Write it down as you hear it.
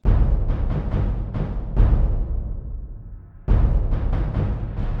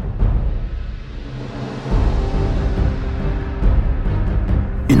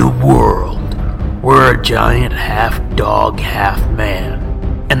a world where a giant half-dog, half-man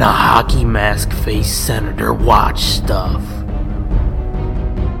and a hockey mask-faced senator watch stuff,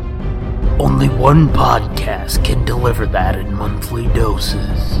 only one podcast can deliver that in monthly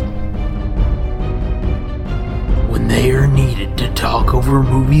doses. When they are needed to talk over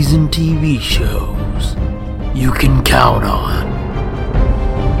movies and TV shows, you can count on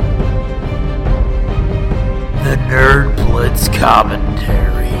the Nerd Blitz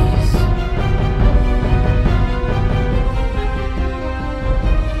Commentaries.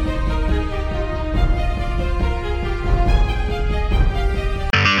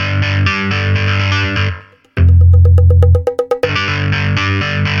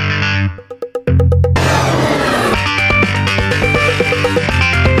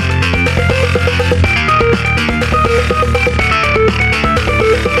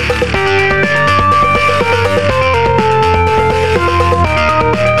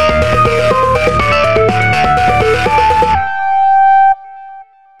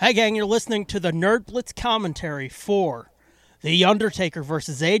 Hey gang, you're listening to the Nerd Blitz commentary for The Undertaker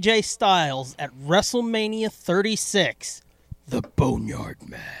versus AJ Styles at WrestleMania 36, the Boneyard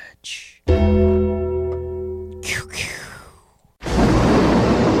match.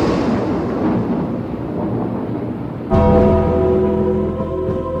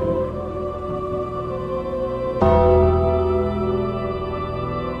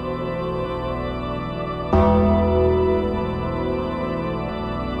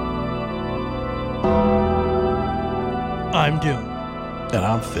 I'm Doom. And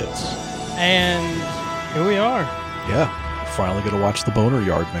I'm Fitz. And here we are. Yeah, finally gonna watch the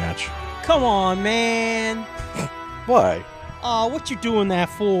Boneyard match. Come on, man. Why? What you doing that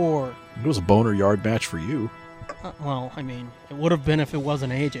for? It was a Boneyard match for you. Well, I mean, it would have been if it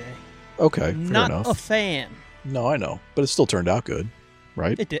wasn't AJ. Okay, fair Not enough. a fan. No, I know, but it still turned out good,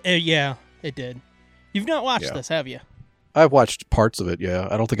 right? It did. Yeah, it did. You've not watched this, have you? I've watched parts of it, yeah.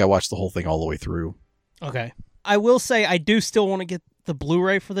 I don't think I watched the whole thing all the way through. Okay. I will say I do still want to get the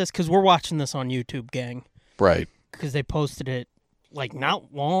Blu-ray for this because we're watching this on YouTube, gang. Right. Because they posted it like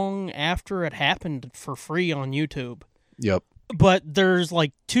not long after it happened for free on YouTube. Yep. But there's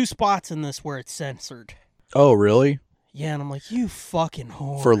like 2 spots in this where it's censored. Oh, really? Yeah, and I'm like, you fucking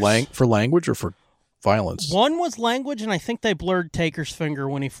whores. For language or for violence? One was language, and I think they blurred Taker's finger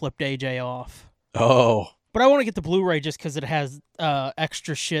when he flipped AJ off. Oh. But I want to get the Blu-ray just because it has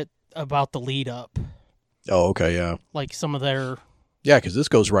extra shit about the lead-up. Oh, okay, yeah. Like some of their... Yeah, because this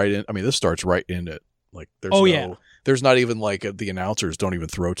goes right in. I mean, this starts right in it. Like, there's there's not even like the announcers don't even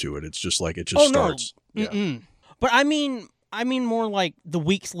throw to it. It's just like it just starts. No. Yeah. But I mean more like the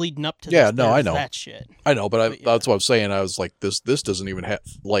weeks leading up to this. Yeah, no, I know that shit. I know, but that's what I'm saying. I was like, this doesn't even have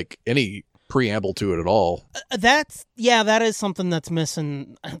like any preamble to it at all. That is something that's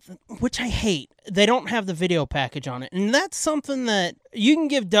missing, which I hate. They don't have the video package on it, and that's something that you can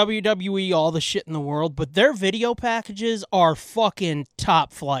give WWE all the shit in the world, but their video packages are fucking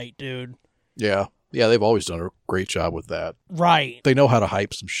top flight, dude. Yeah, they've always done a great job with that. Right. They know how to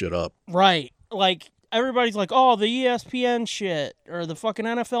hype some shit up. Right. Like, everybody's like, oh, the ESPN shit, or the fucking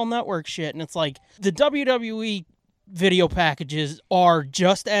NFL Network shit, and it's like, the WWE video packages are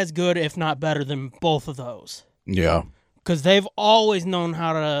just as good, if not better, than both of those. Yeah. Because they've always known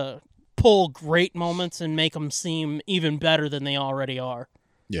how to pull great moments and make them seem even better than they already are.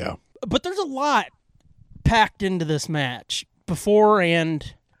 Yeah. But there's a lot packed into this match before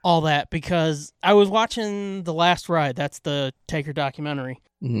and all that, because I was watching The Last Ride. That's the Taker documentary.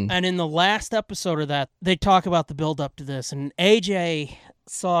 Mm-hmm. And in the last episode of that, they talk about the build up to this. And AJ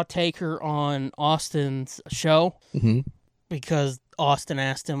saw Taker on Austin's show because Austin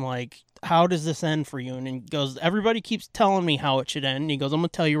asked him, like, how does this end for you? And he goes, everybody keeps telling me how it should end. And he goes, I'm going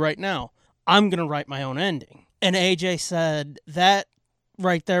to tell you right now. I'm going to write my own ending. And AJ said that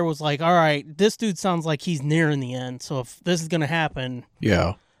right there was like, all right, this dude sounds like he's nearing the end. So if this is going to happen,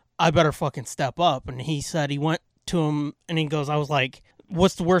 I better fucking step up. And he said he went to him and he goes, I was like,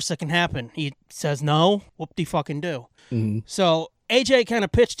 what's the worst that can happen? He says, no, whoop-de-fucking-do. Mm-hmm. So AJ kind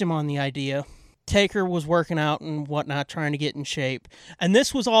of pitched him on the idea. Taker was working out and whatnot, trying to get in shape. And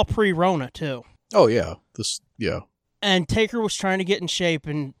this was all pre-Rona, too. Oh, yeah. And Taker was trying to get in shape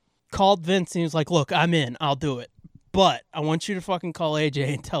and called Vince and he was like, look, I'm in. I'll do it. But I want you to fucking call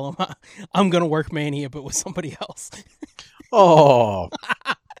AJ and tell him I'm going to work Mania, but with somebody else. Oh.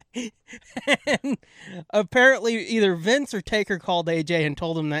 And apparently either Vince or Taker called AJ and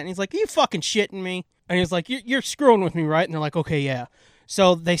told him that. And he's like, are you fucking shitting me? And he was like, you're screwing with me, right? And they're like, okay, yeah.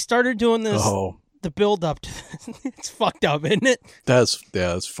 So they started doing this, the build up to this. It's fucked up, isn't it? That's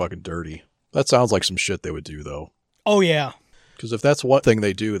fucking dirty. That sounds like some shit they would do, though. Oh, yeah. Because if that's one thing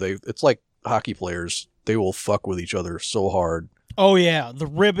they do, it's like hockey players. They will fuck with each other so hard. Oh, yeah. The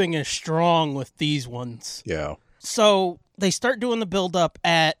ribbing is strong with these ones. Yeah. So they start doing the build-up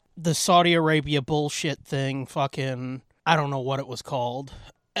at the Saudi Arabia bullshit thing. Fucking, I don't know what it was called.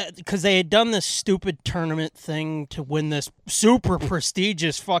 Because they had done this stupid tournament thing to win this super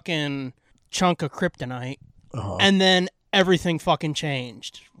prestigious fucking chunk of kryptonite. Uh-huh. And then everything fucking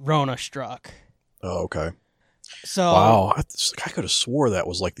changed. Rona struck. Oh, okay. So wow, I could have swore that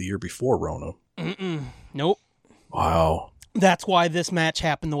was like the year before Rona. Nope. Wow. That's why this match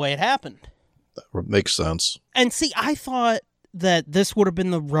happened the way it happened. That makes sense. And see, I thought that this would have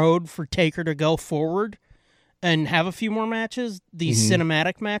been the road for Taker to go forward and have a few more matches, these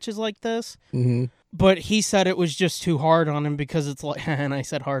cinematic matches like this. Mm-hmm. But he said it was just too hard on him because it's like, and I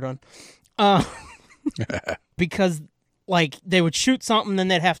said hard on, because like they would shoot something, then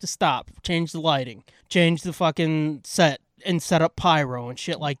they'd have to stop, change the lighting, change the fucking set, and set up pyro and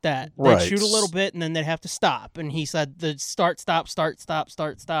shit like that. They'd shoot a little bit, and then they'd have to stop. And he said the start,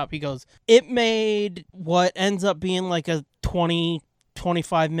 stop. He goes, it made what ends up being like a 20,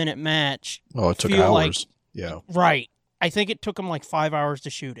 25-minute match. Oh, it took hours. Like, yeah. Right. I think it took him like 5 hours to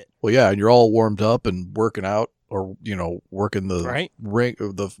shoot it. Well, yeah, and you're all warmed up and working out, or working the ring,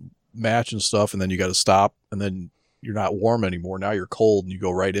 the match and stuff, and then you got to stop, and then you're not warm anymore. Now you're cold, and you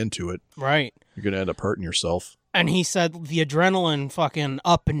go right into it. Right. You're gonna end up hurting yourself. And he said the adrenaline fucking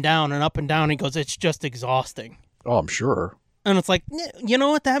up and down and up and down. He goes, it's just exhausting. Oh, I'm sure. And it's like, you know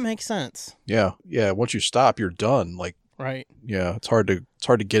what? That makes sense. Yeah, yeah. Once you stop, you're done. Like, right. Yeah, it's hard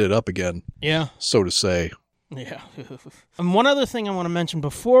to get it up again. Yeah. So to say. Yeah. And one other thing I want to mention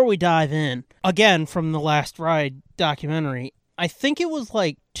before we dive in, again, from the Last Ride documentary, I think it was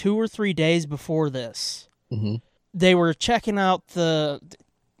like 2 or 3 days before this. Mm-hmm. They were checking out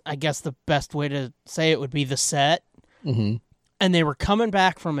I guess the best way to say it would be the set. Mm-hmm. And they were coming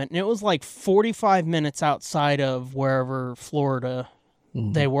back from it, and it was like 45 minutes outside of wherever Florida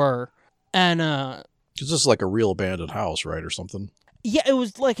they were. And this is like a real abandoned house, right, or something? Yeah, it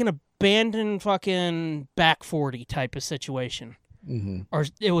was like an abandoned fucking back 40 type of situation. Mm-hmm. Or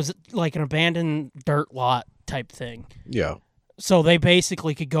it was like an abandoned dirt lot type thing. Yeah. So they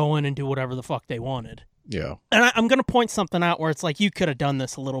basically could go in and do whatever the fuck they wanted. Yeah. And I'm going to point something out where it's like, you could have done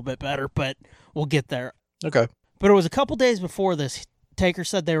this a little bit better, but we'll get there. Okay. But it was a couple days before this, Taker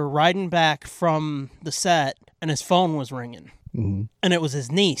said they were riding back from the set, and his phone was ringing. Mm-hmm. And it was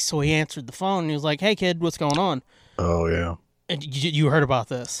his niece, so he answered the phone, and he was like, hey, kid, what's going on? Oh, yeah. And you heard about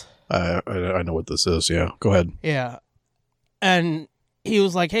this? I know what this is, yeah. Go ahead. Yeah. And he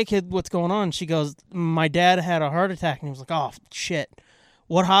was like, hey, kid, what's going on? She goes, my dad had a heart attack. And he was like, oh, shit.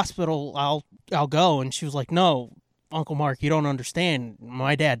 What hospital I'll go? And she was like, no, Uncle Mark, you don't understand.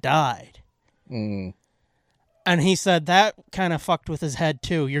 My dad died. Mm. And he said that kind of fucked with his head,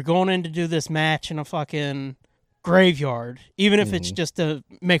 too. You're going in to do this match in a fucking graveyard. Even if it's just to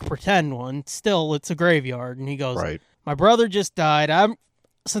make pretend one, still, it's a graveyard. And he goes, right. My brother just died.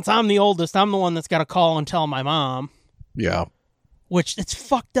 Since I'm the oldest, I'm the one that's got to call and tell my mom. Yeah. Which, it's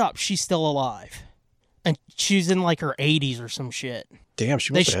fucked up. She's still alive. And she's in like her 80s or some shit. Damn,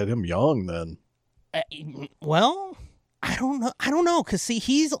 she must have had him young then. Well, I don't know. Because, see,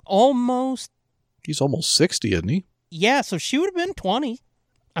 he's almost 60, isn't he? Yeah, so she would have been 20,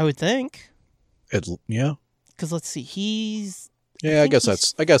 I would think. Yeah. Because, let's see, he's... Yeah, I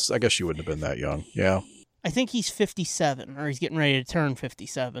guess she wouldn't have been that young. Yeah. I think he's 57, or he's getting ready to turn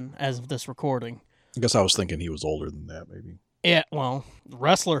 57 as of this recording. I guess I was thinking he was older than that, maybe. Yeah, well,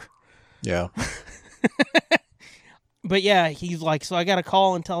 wrestler. Yeah. But yeah, he's like, so I got to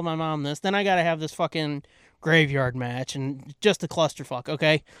call and tell my mom this. Then I got to have this fucking graveyard match and just a clusterfuck,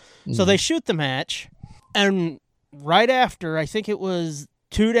 okay? Mm-hmm. So they shoot the match, and right after, I think it was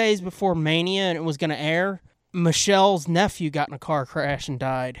 2 days before Mania and it was going to air, Michelle's nephew got in a car crash and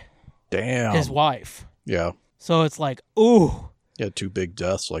died. Damn. His wife. Yeah. So it's like, ooh. Yeah, 2 big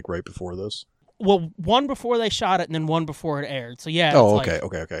deaths like right before this. Well, one before they shot it and then one before it aired. So yeah. Oh, okay,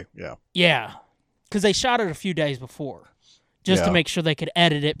 okay. Yeah. Yeah. Because they shot it a few days before. Just to make sure they could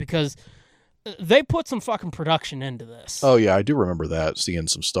edit it, because they put some fucking production into this. Oh, yeah, I do remember that, seeing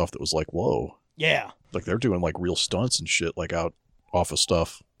some stuff that was like, whoa. Yeah. Like they're doing like real stunts and shit, like out off of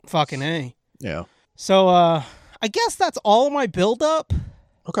stuff. Fucking A. Yeah. So, I guess that's all of my build-up.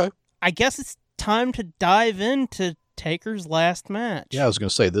 Okay. I guess it's time to dive into Taker's last match. Yeah, I was going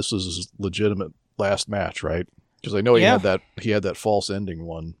to say, this is his legitimate last match, right? Because I know he had that false ending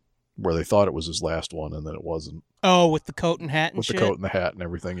one where they thought it was his last one, and then it wasn't. Oh, with the coat and hat and shit? With the coat and the hat and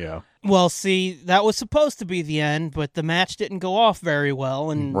everything, yeah. Well, see, that was supposed to be the end, but the match didn't go off very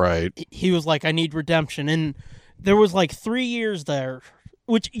well, and right. He was like, I need redemption. And there was like 3 years there,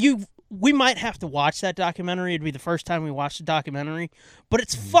 which we might have to watch that documentary. It'd be the first time we watched the documentary, but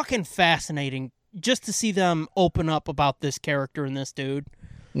it's fucking fascinating just to see them open up about this character and this dude.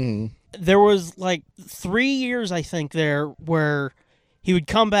 There was like 3 years, I think, there where he would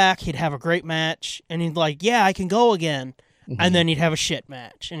come back, he'd have a great match, and he'd like, yeah, I can go again. And then he'd have a shit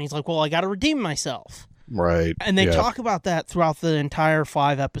match. And he's like, well, I got to redeem myself. Right. And they talk about that throughout the entire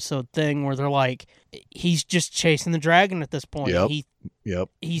 5-episode thing where they're like, he's just chasing the dragon at this point.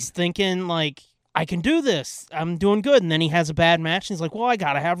 He's thinking like, I can do this. I'm doing good. And then he has a bad match. And he's like, well, I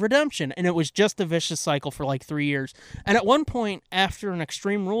got to have redemption. And it was just a vicious cycle for like 3 years. And at one point, after an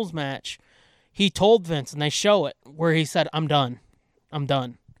Extreme Rules match, he told Vince, and they show it, where he said, I'm done.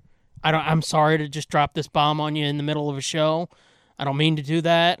 I'm sorry to just drop this bomb on you in the middle of a show. I don't mean to do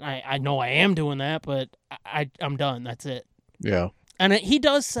that. I know I am doing that, but I'm done. That's it. Yeah. And he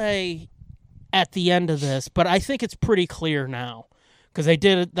does say at the end of this, but I think it's pretty clear now, because they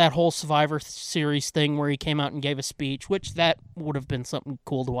did that whole Survivor Series thing where he came out and gave a speech, which that would have been something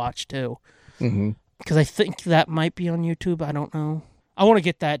cool to watch too. Because I think that might be on YouTube. I don't know. I want to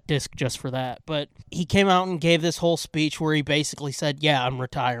get that disc just for that. But he came out and gave this whole speech where he basically said, yeah, I'm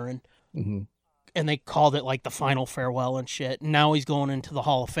retiring. And they called it like the final farewell and shit. And now he's going into the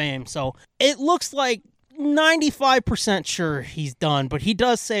Hall of Fame. So it looks like 95% sure he's done. But he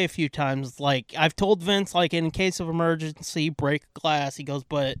does say a few times, like, I've told Vince, like, in case of emergency, break glass. He goes,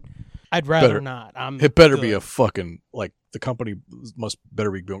 but I'd rather not. It better be a fucking, like, the company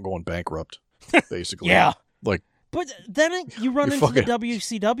better be going bankrupt, basically. Yeah. Like, but then you run into the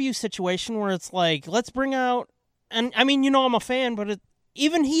WCW situation where it's like, let's bring out, and I mean, I'm a fan, but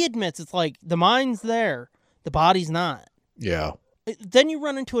even he admits it's like the mind's there, the body's not. Yeah. Then you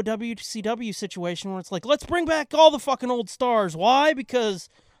run into a WCW situation where it's like, let's bring back all the fucking old stars. Why? Because,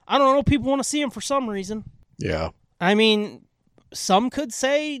 I don't know, people want to see them for some reason. Yeah. I mean, some could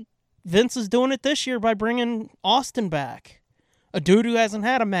say Vince is doing it this year by bringing Austin back. A dude who hasn't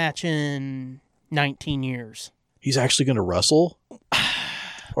had a match in 19 years. He's actually going to wrestle?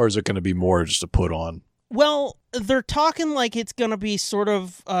 Or is it going to be more just a put on? Well, they're talking like it's going to be sort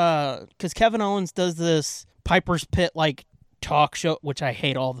of, because Kevin Owens does this Piper's Pit, like, talk show, which I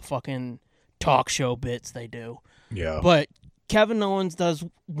hate all the fucking talk show bits they do. Yeah. But Kevin Owens does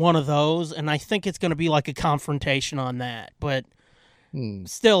one of those, and I think it's going to be like a confrontation on that. But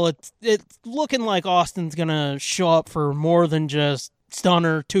still, it's looking like Austin's going to show up for more than just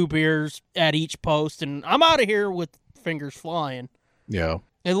stunner, 2 beers at each post, and I'm out of here with fingers flying. Yeah.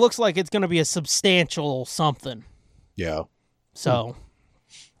 It looks like it's going to be a substantial something. Yeah. So.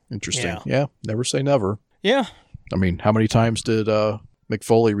 Interesting. Yeah. Never say never. Yeah. I mean, how many times did Mick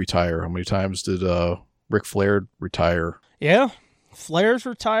Foley retire? How many times did Ric Flair retire? Yeah. Flair's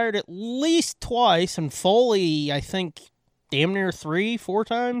retired at least twice, and Foley, I think, damn near 3-4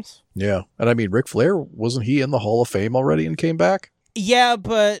 times. Yeah. And I mean, Ric Flair, wasn't he in the Hall of Fame already and came back? Yeah,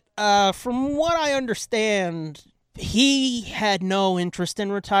 but from what I understand, he had no interest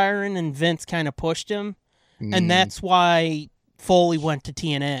in retiring, and Vince kind of pushed him. And that's why Foley went to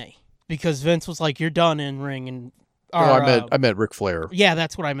TNA, because Vince was like, you're done in ring. And I meant Ric Flair. Yeah,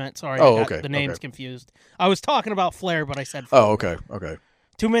 that's what I meant. Sorry. Oh, okay. The name's confused. I was talking about Flair, but I said Foley. Oh, okay. Okay.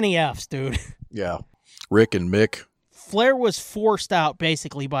 Too many F's, dude. Yeah. Rick and Mick. Flair was forced out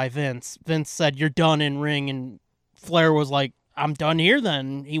basically by Vince. Vince said, you're done in ring, and Flair was like, I'm done here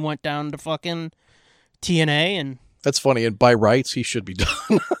then. He went down to fucking TNA, and that's funny, and by rights he should be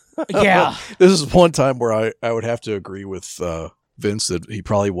done. Yeah. This is one time where I would have to agree with Vince that he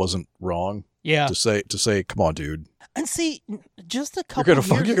probably wasn't wrong. Yeah. To say come on, dude. And see, just a couple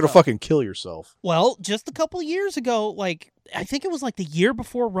you're gonna fucking kill yourself. Well, just a couple years ago, like I think it was like the year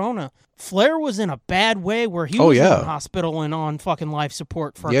before Rona, Flair was in a bad way where he was in the hospital and on fucking life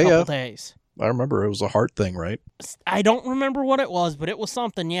support for a couple days. I remember it was a heart thing, right? I don't remember what it was, but it was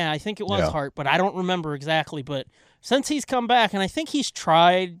something. Yeah, I think it was heart, but I don't remember exactly. But since he's come back, and I think he's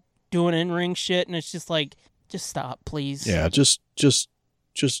tried doing in-ring shit, and it's just like, just stop, please. Yeah, just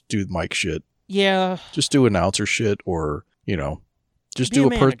do mic shit. Yeah. Just do announcer shit, or just be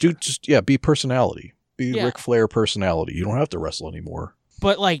do be personality. Be Ric Flair personality. You don't have to wrestle anymore.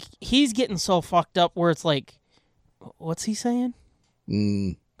 But like, he's getting so fucked up where it's like, what's he saying?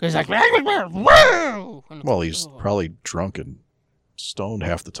 He's like, well, he's probably drunk and stoned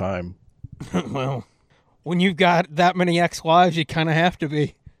half the time. Well, when you've got that many ex-wives, you kind of have to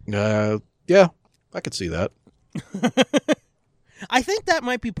be. Yeah, I could see that. I think that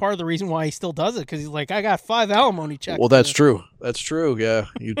might be part of the reason why he still does it, because he's like, I got 5 alimony checks. Well, that's true. That's true, yeah.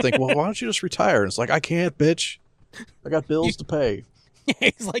 You'd think, well, why don't you just retire? And it's like, I can't, bitch. I got bills to pay.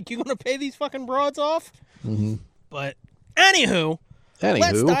 He's like, you going to pay these fucking broads off? Mm-hmm. But anywho,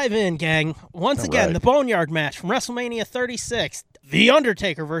 let's dive in, gang. Once again, the Boneyard match from WrestleMania 36, The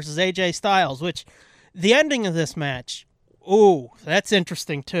Undertaker versus AJ Styles, which the ending of this match, that's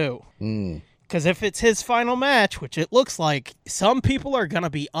interesting too. Because if it's his final match, which it looks like, some people are going to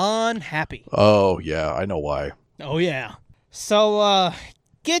be unhappy. Oh, yeah, I know why. Oh, yeah. So,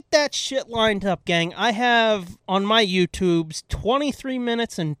 get that shit lined up, gang. I have on my YouTubes 23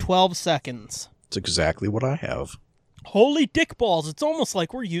 minutes and 12 seconds. It's exactly what I have. Holy dick balls. It's almost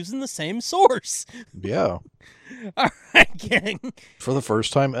like we're using the same source. Yeah. All right, gang. For the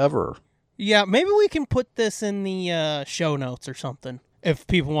first time ever. Yeah, maybe we can put this in the show notes or something if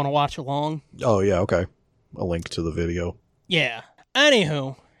people want to watch along. Oh, yeah, okay. A link to the video. Yeah.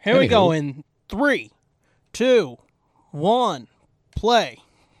 Anywho, here we go in 3, 2, 1, play.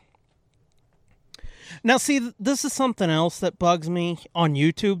 Now, see, this is something else that bugs me on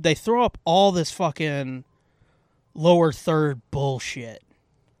YouTube. They throw up all this fucking lower third bullshit.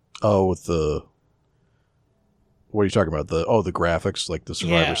 Oh, with the... What are you talking about? The graphics, like the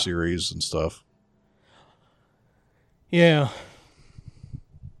Survivor Series and stuff. Yeah.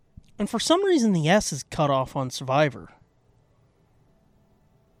 And for some reason, the S is cut off on Survivor.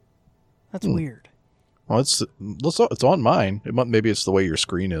 That's weird. Well, it's on mine. Maybe it's the way your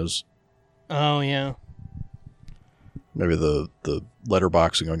screen is. Oh, yeah. Maybe the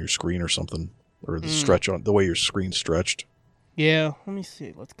letterboxing on your screen or something. Or the stretch on the way your screen's stretched. Yeah. Let me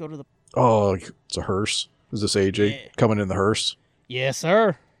see. Let's go to the... Oh, it's a hearse. Is this AJ coming in the hearse? Yes,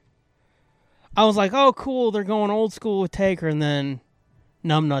 sir. I was like, oh, cool. They're going old school with Taker. And then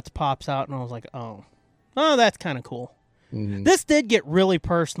Numbnuts pops out. And I was like, oh, that's kind of cool. Mm-hmm. This did get really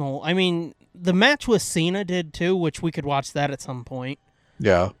personal. I mean, the match with Cena did too, which we could watch that at some point.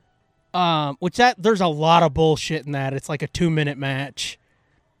 Yeah. There's a lot of bullshit in that. It's like a 2-minute match.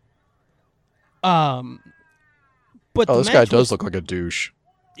 But this guy does look like a douche.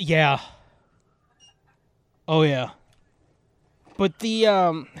 Yeah. Oh, yeah. But the,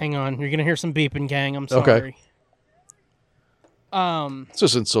 hang on, you're going to hear some beeping, gang. I'm sorry. Okay. This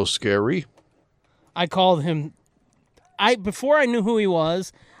isn't so scary. I called him, before I knew who he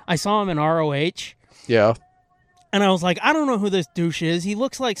was, I saw him in ROH. Yeah. And I was like, I don't know who this douche is. He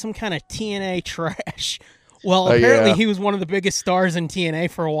looks like some kind of TNA trash. Well, apparently he was one of the biggest stars in TNA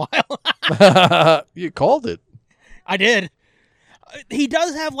for a while. You called it. I did. He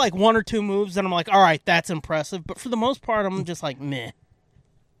does have like 1 or 2 moves that I'm like, all right, that's impressive. But for the most part, I'm just like, meh.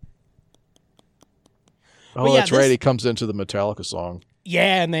 Oh, that's right. He comes into the Metallica song.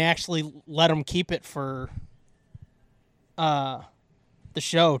 Yeah, and they actually let him keep it for the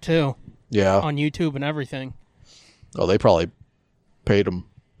show, too. Yeah. On YouTube and everything. Oh, they probably paid him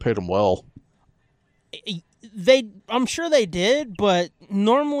well. I'm sure they did, but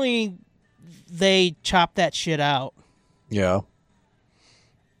normally they chop that shit out. Yeah.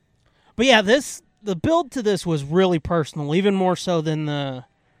 But yeah, the build to this was really personal, even more so than the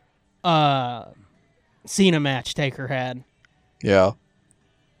Cena match Taker had. Yeah.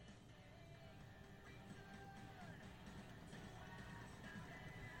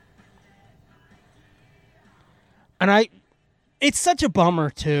 And it's such a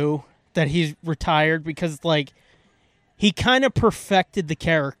bummer too that he's retired because like he kind of perfected the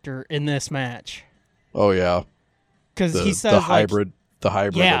character in this match. Oh yeah. Because he says the hybrid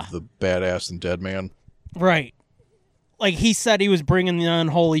of the badass and dead man. Right. Like he said he was bringing the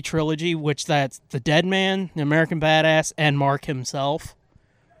unholy trilogy, which that's the dead man, the American badass, and Mark himself.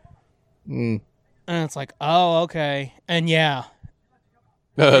 And it's like, oh, okay. And yeah.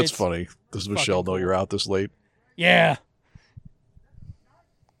 That's funny. Does Michelle know you're out this late? Yeah.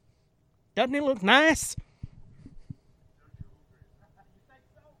 Doesn't he look nice?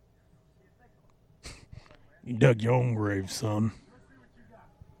 You dug your own grave, son.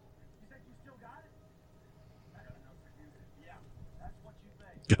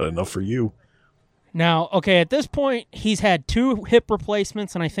 Got enough for you. Now, okay, at this point, he's had 2 hip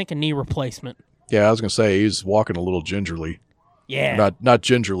replacements and I think a knee replacement. Yeah, I was going to say, he's walking a little gingerly. Yeah. Not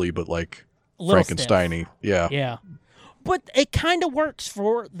gingerly, but like Frankenstein-y. Yeah. Yeah. But it kind of works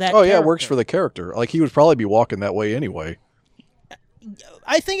for that character. Yeah, it works for the character. Like, he would probably be walking that way anyway.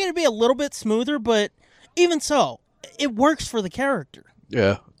 I think it'd be a little bit smoother, but even so, it works for the character.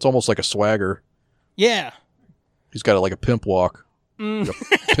 Yeah, it's almost like a swagger. Yeah. He's got like a pimp walk. Like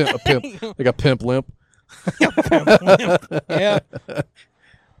a pimp limp. Yeah.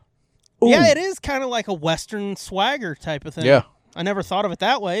 Ooh. Yeah, it is kind of like a Western swagger type of thing. Yeah. I never thought of it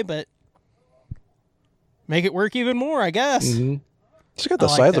that way, but make it work even more, I guess. Mm-hmm. He's got the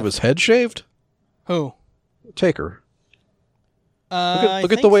size of his head shaved. Who? Taker.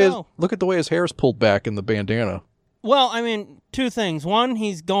 Look at the way his hair's pulled back in the bandana. Well, I mean, two things. One,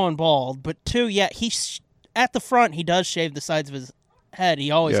 he's going bald, but two, yeah, at the front, he does shave the sides of his head.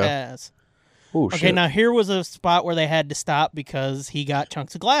 He always has. Oh, okay, shit. Now here was a spot where they had to stop because he got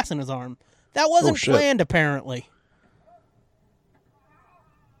chunks of glass in his arm. That wasn't planned, apparently.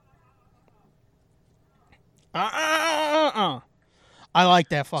 I like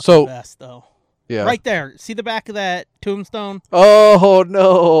that fucking vest, though. Yeah. Right there. See the back of that tombstone? Oh,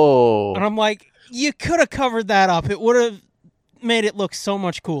 no. And I'm like, you could have covered that up. It would have made it look so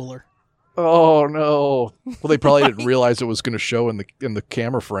much cooler. Oh, no. Well, they probably didn't realize it was going to show in the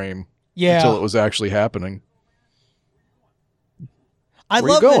camera frame until it was actually happening. I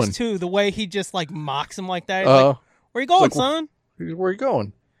love this, too, the way he just, like, mocks him like that. He's like, where you going, son? Where are you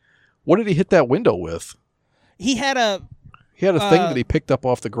going? What did he hit that window with? He had a thing that he picked up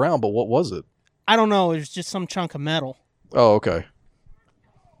off the ground, but what was it? I don't know. It was just some chunk of metal. Oh, okay.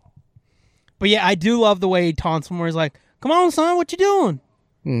 But yeah, I do love the way he taunts him where he's like, come on, son, what you doing?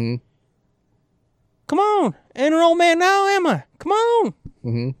 Mm-hmm. Come on. Ain't an old man now, am I? Come on.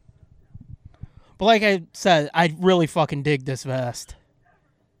 Mm-hmm. But like I said, I really fucking dig this vest.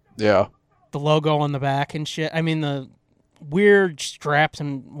 Yeah. The logo on the back and shit. I mean, the weird straps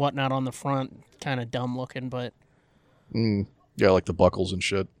and whatnot on the front, kind of dumb looking, but... Yeah, like the buckles and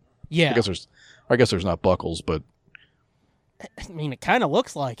shit. Yeah. I guess there's not buckles, but... I mean, it kind of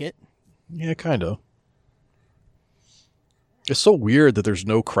looks like it. Yeah, kind of. It's so weird that there's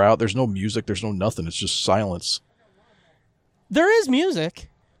no crowd, there's no music, there's no nothing. It's just silence. There is music.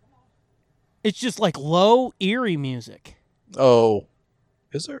 It's just like low, eerie music. Oh.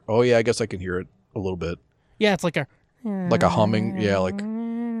 Is there? Oh, yeah, I guess I can hear it a little bit. Yeah, it's like a humming. Yeah, like...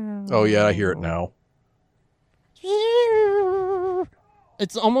 Oh, yeah, I hear it now.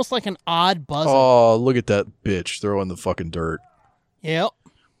 It's almost like an odd buzzing. Oh, look at that bitch throwing the fucking dirt. Yep.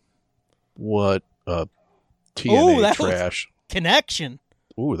 What a TNA trash. Connection.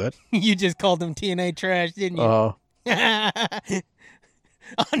 Ooh, that... You just called him TNA trash, didn't you?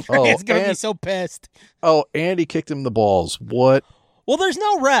 Andre's going to be so pissed. Oh, and he kicked him in the balls. What? Well, there's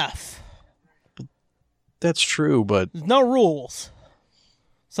no ref. That's true, but... There's no rules.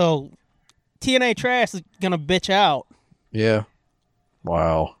 So, TNA trash is going to bitch out. Yeah.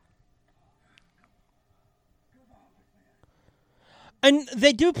 Wow. And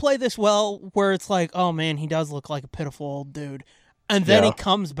they do play this well where it's like, oh man, he does look like a pitiful old dude. And then he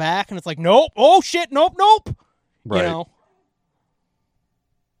comes back and it's like, nope, oh shit, nope. Right. You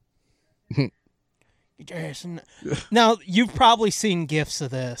know? Jason. Now, you've probably seen GIFs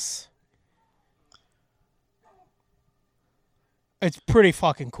of this. It's pretty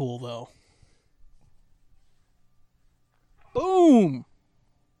fucking cool, though. Boom!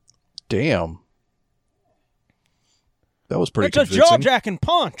 Damn. That was pretty convincing. It's a jaw-jacking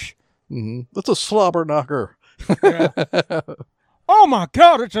punch. Mm-hmm. That's a slobber knocker. Yeah. Oh my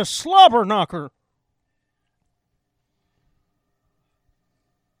god, it's a slobber knocker.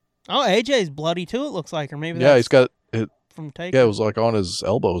 Oh, AJ's bloody too, it looks like. Or maybe that's he's got it from Taker. Yeah, it was like on his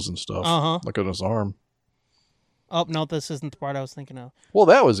elbows and stuff. Uh-huh. Like on his arm. Oh, no, this isn't the part I was thinking of. Well,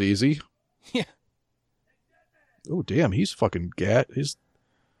 that was easy. Yeah. Oh, damn, he's fucking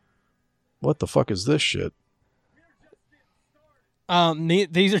what the fuck is this shit?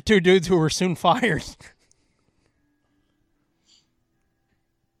 These are two dudes who were soon fired.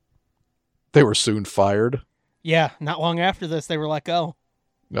 They were soon fired? Yeah, not long after this, they were let go.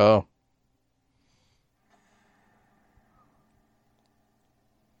 Oh.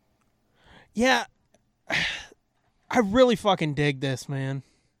 Yeah. I really fucking dig this, man.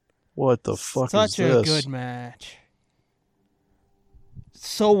 What the fuck is this? Such a good match.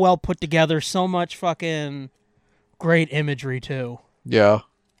 So well put together. So much fucking great imagery, too. Yeah.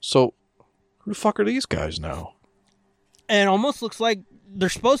 So, who the fuck are these guys now? And it almost looks like they're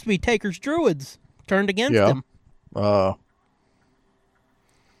supposed to be Taker's druids turned against him. They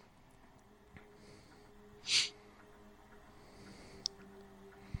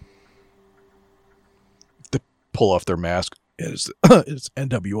pull off their mask. It's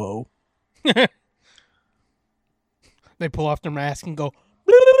NWO. They pull off their mask and go.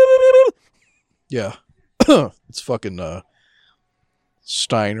 Yeah. It's fucking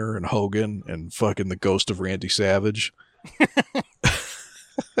Steiner and Hogan and fucking the ghost of Randy Savage.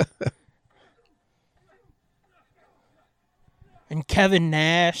 And Kevin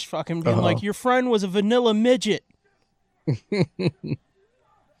Nash fucking being like, your friend was a vanilla midget.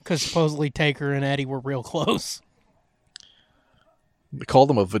 Because supposedly Taker and Eddie were real close. They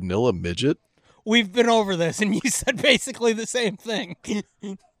called him a vanilla midget? We've been over this, and you said basically the same thing. Okay.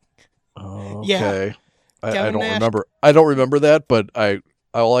 Yeah. I don't remember. I don't remember that, but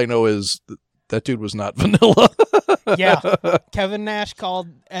all I know is that dude was not vanilla. Yeah. Kevin Nash called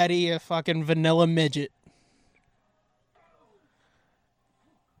Eddie a fucking vanilla midget.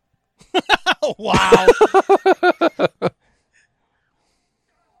 Wow.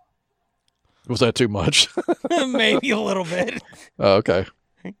 Was that too much? Maybe a little bit. Oh, okay.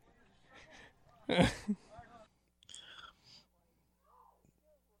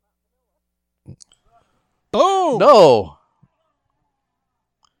 Boom! No.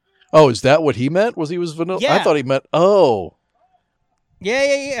 Oh, is that what he meant? Was he was vanilla? Yeah. I thought he meant, oh.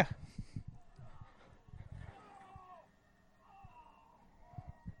 Yeah.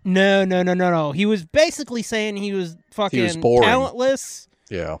 No. He was basically saying he was fucking boring. talentless.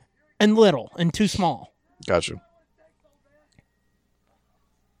 Yeah. And little and too small. Gotcha.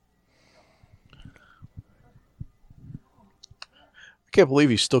 I can't believe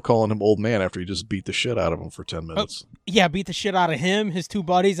he's still calling him old man after he just beat the shit out of him for 10 minutes. Yeah, beat the shit out of him, his two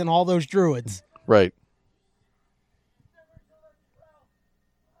buddies, and all those druids. Right.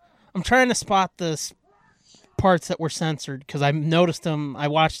 I'm trying to spot the parts that were censored because I noticed them. I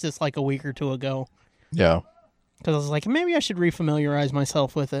watched this like a week or two ago. Yeah. Because I was like, maybe I should refamiliarize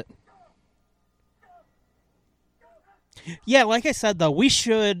myself with it. Yeah, like I said, though, we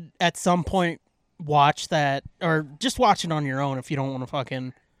should at some point watch that, or just watch it on your own if you don't want to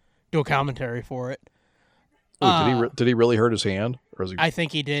fucking do a commentary for it. Ooh, did he really hurt his hand? Or is he... I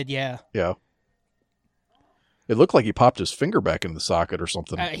think he did, yeah. Yeah. It looked like he popped his finger back in the socket or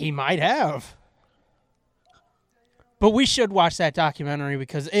something. He might have. But we should watch that documentary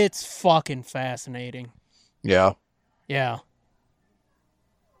because it's fucking fascinating. Yeah. Yeah.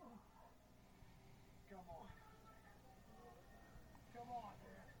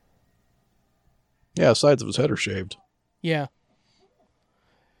 Yeah, sides of his head are shaved. Yeah.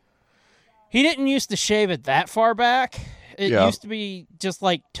 He didn't used to shave it that far back. It used to be just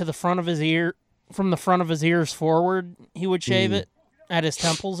like to the front of his ear, from the front of his ears forward, he would shave it at his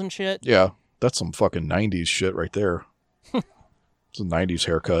temples and shit. Yeah, that's some fucking 90s shit right there. It's a 90s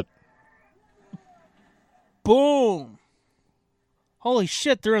haircut. Boom. Holy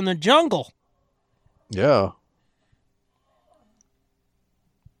shit, they're in the jungle. Yeah.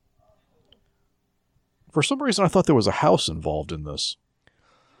 For some reason, I thought there was a house involved in this.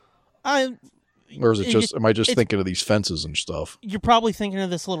 Or is it just, am I just thinking of these fences and stuff? You're probably thinking of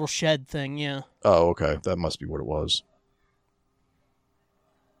this little shed thing, yeah. Oh, okay. That must be what it was.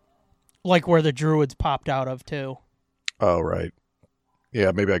 Like where the druids popped out of, too. Oh, right.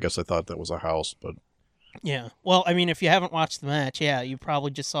 Yeah, maybe I guess I thought that was a house, but... Yeah. Well, I mean, if you haven't watched the match, yeah, you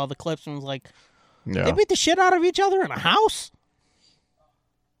probably just saw the clips and was like, yeah. They beat the shit out of each other in a house?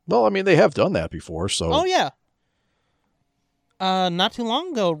 Well, I mean, they have done that before, so... Oh, yeah. Not too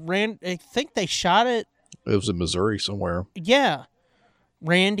long ago, I think they shot it. It was in Missouri somewhere. Yeah.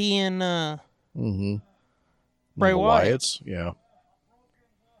 Randy and Bray Wyatt. Wyatts, yeah.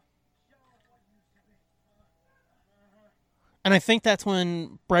 And I think that's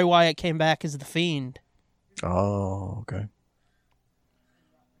when Bray Wyatt came back as the Fiend. Oh, okay.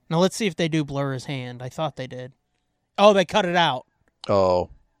 Now let's see if they do blur his hand. I thought they did. Oh, they cut it out. Oh.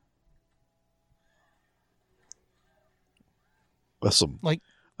 That's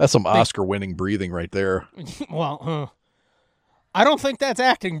some Oscar-winning breathing right there. Well, I don't think that's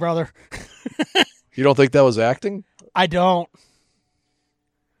acting, brother. You don't think that was acting? I don't.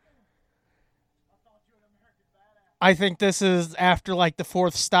 I think this is after like the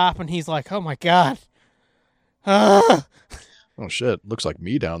fourth stop, and he's like, "Oh my god." Oh shit! Looks like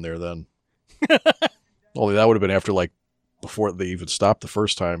me down there then. Only that would have been after like before they even stopped the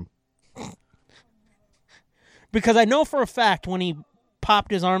first time. Because I know for a fact when he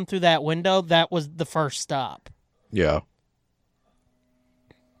popped his arm through that window, that was the first stop. Yeah.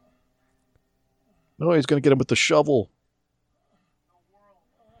 No, he's going to get him with the shovel.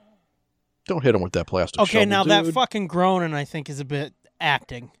 Don't hit him with that plastic shovel, Okay, now dude. that fucking groaning, I think, is a bit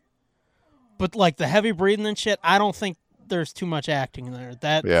acting. But, like, the heavy breathing and shit, I don't think there's too much acting in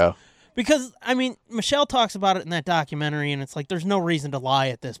there. Yeah. Because, I mean, Michelle talks about it in that documentary, and it's like, there's no reason to lie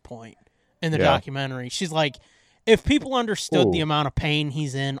at this point in the documentary. She's like, if people understood the amount of pain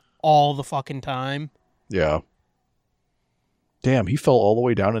he's in all the fucking time. Yeah. Damn, he fell all the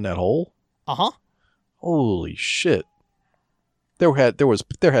way down in that hole? Uh-huh. Holy shit. There had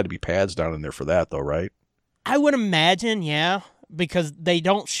to be pads down in there for that though, right? I would imagine, yeah, because they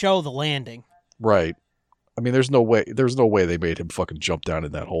don't show the landing. Right. I mean, there's no way they made him fucking jump down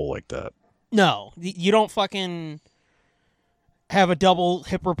in that hole like that. No, you don't fucking have a double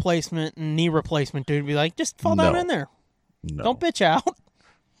hip replacement and knee replacement, dude. Be like, just fall down in there. No. Don't bitch out.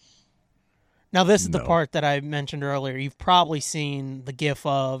 Now, this is the part that I mentioned earlier. You've probably seen the gif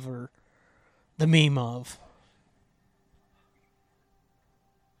of or The meme of.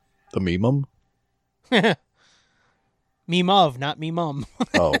 The meme-um? Meme of, not me mum.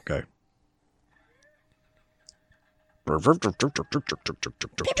 Oh, okay.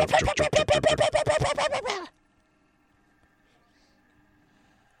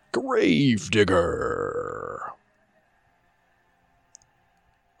 Gravedigger.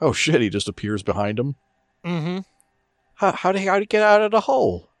 Oh shit, he just appears behind him. Mm-hmm. How did he get out of the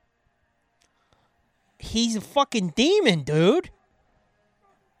hole? He's a fucking demon, dude.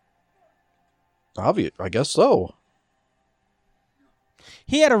 Obvious, I guess so.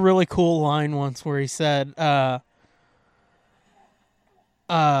 He had a really cool line once where he said,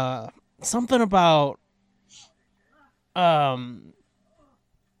 something about,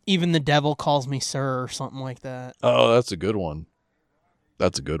 even the devil calls me sir or something like that. Oh, that's a good one.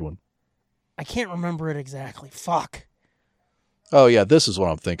 That's a good one. I can't remember it exactly. Fuck. Oh, yeah, this is what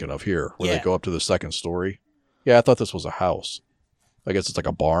I'm thinking of here, where Yeah. they go up to the second story. Yeah, I thought this was a house. I guess it's like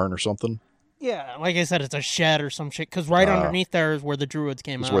a barn or something. Yeah, like I said, it's a shed or some shit, because right underneath there is where the druids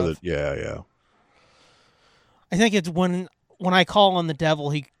came out of. Yeah. I think it's when I call on the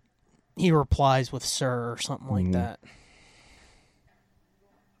devil, he replies with sir or something like that.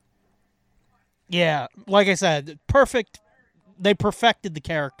 Yeah, like I said, perfect. They perfected the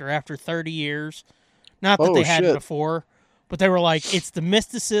character after 30 years. Not that they hadn't before, but they were like, it's the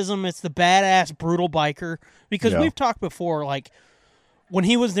mysticism, it's the badass, brutal biker. Because we've talked before, like, when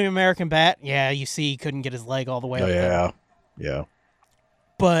he was the American Bat, you see he couldn't get his leg all the way up there. Yeah.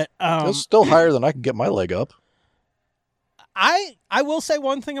 But it's still higher than I can get my leg up. I will say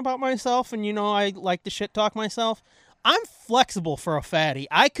one thing about myself, and I like to shit talk myself. I'm flexible for a fatty.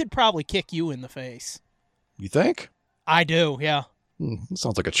 I could probably kick you in the face. You think? I do, yeah.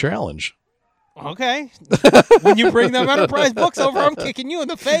 Sounds like a challenge. Okay. When you bring them Enterprise books over, I'm kicking you in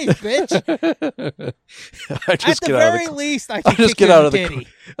the face, bitch. At the very least, I can kick you in the titty.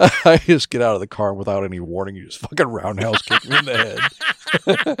 I just get out of the car without any warning. You just fucking roundhouse kick me in the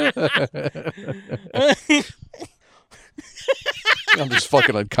head. I'm just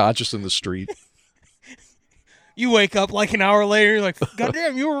fucking unconscious in the street. You wake up like an hour later, you're like,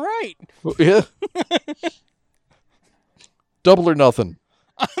 goddamn, you were right. Yeah. Double or nothing.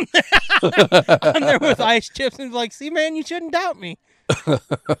 I'm there with ice chips and like, see, man, you shouldn't doubt me.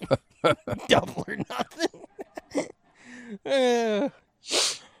 Double or nothing.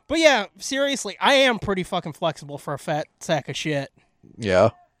 But yeah, seriously, I am pretty fucking flexible for a fat sack of shit. Yeah.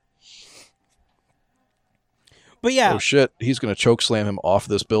 But yeah. Oh shit, he's gonna choke slam him off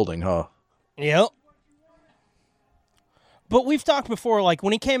this building, huh? Yep. But we've talked before, like,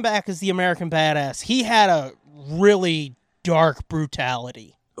 when he came back as the American Badass, he had a really dark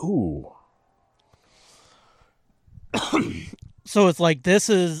brutality. Ooh. So it's like, this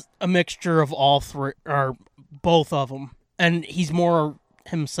is a mixture of all three, or both of them. And he's more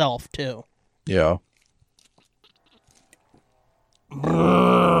himself, too. Yeah.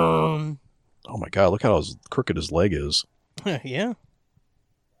 Oh my god, look how crooked his leg is. Yeah.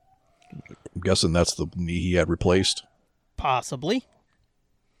 I'm guessing that's the knee he had replaced. Possibly.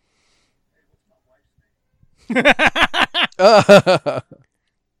 Hey,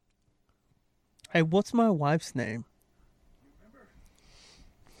 what's my wife's name?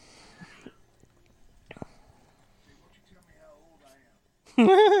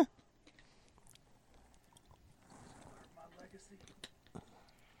 Mm-mm.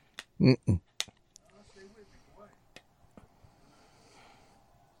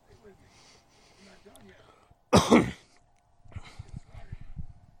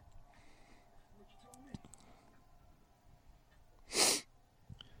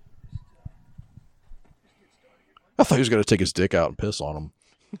 I thought he was going to take his dick out and piss on him.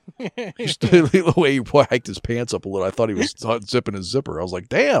 The way he hiked his pants up a little, I thought he was zipping his zipper. I was like,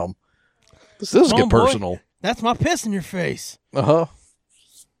 damn, this does get personal. Boy, that's my piss in your face. Uh-huh.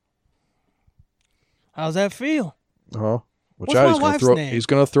 How's that feel? Uh-huh. What's my wife's name? He's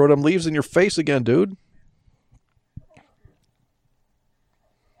going to throw them leaves in your face again, dude.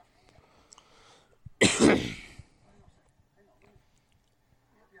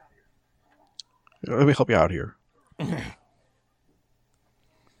 Let me help you out here.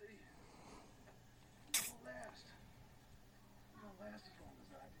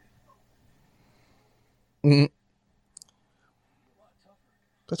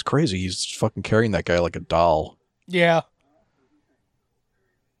 That's crazy. He's fucking carrying that guy like a doll. Yeah.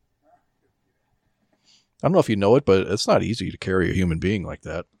 I don't know if you know it, but it's not easy to carry a human being like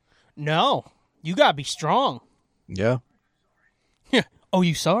that. No. You gotta be strong. Yeah. Oh,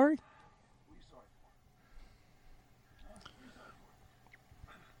 you sorry?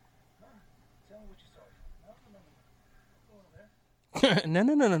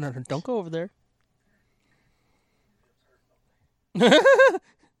 No. Don't go over there.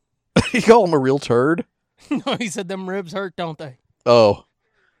 You call him a real turd? No, he said them ribs hurt, don't they? Oh.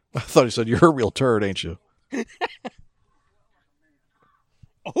 I thought he said, you're a real turd, ain't you?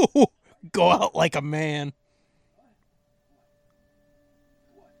 Oh, go out like a man.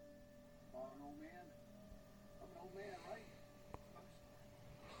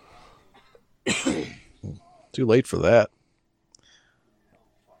 Too late for that.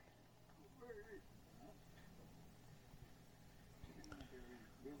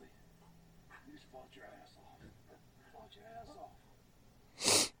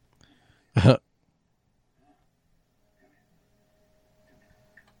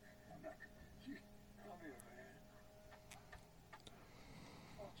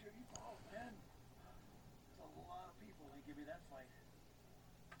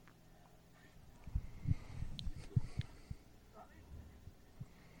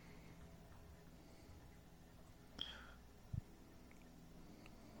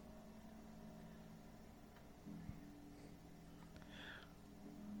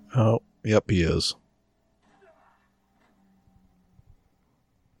 Oh, yep, he is.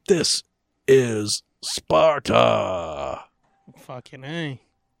 This is Sparta. Fucking A.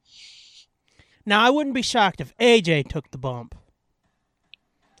 Now, I wouldn't be shocked if AJ took the bump.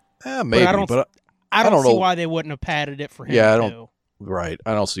 Maybe, but I don't see why they wouldn't have padded it for him. Yeah, I don't. Right,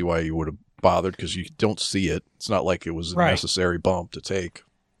 I don't see why you would have bothered because you don't see it. It's not like it was a necessary bump to take.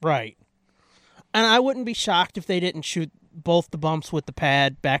 Right, and I wouldn't be shocked if they didn't shoot both the bumps with the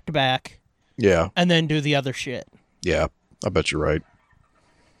pad back to back. Yeah, and then do the other shit. Yeah, I bet you're right.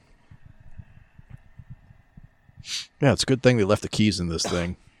 Yeah, it's a good thing they left the keys in this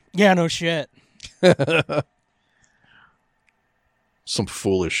thing. Yeah, no shit. Some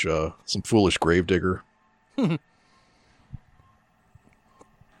foolish gravedigger. When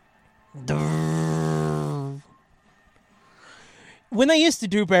they used to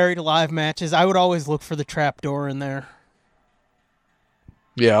do Buried Alive matches, I would always look for the trapdoor in there.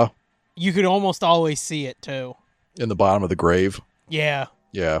 Yeah. You could almost always see it, too. In the bottom of the grave? Yeah.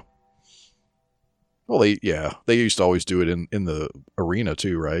 Yeah. Well, they used to always do it in the arena,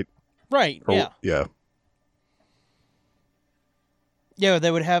 too, right? Right, yeah. Yeah. Yeah,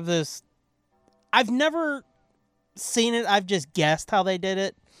 they would have this... I've never seen it. I've just guessed how they did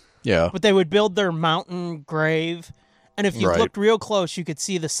it. Yeah. But they would build their mountain grave, and if you looked real close, you could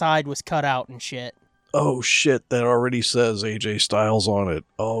see the side was cut out and shit. Oh, shit. That already says AJ Styles on it.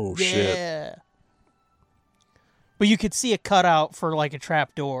 Oh, shit. Yeah. But you could see a cutout for, like, a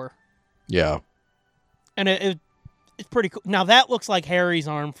trap door. Yeah. And it's pretty cool. Now, that looks like Harry's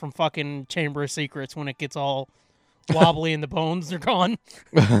arm from fucking Chamber of Secrets when it gets all wobbly and the bones are gone.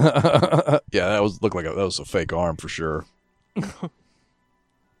 Yeah, that was a fake arm for sure. I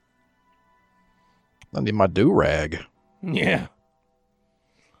need my do-rag. Yeah.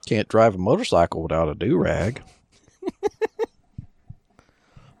 Can't drive a motorcycle without a do-rag.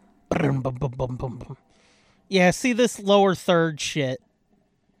 Yeah, see this lower third shit.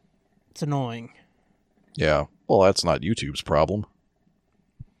 It's annoying. Yeah. Well, that's not YouTube's problem.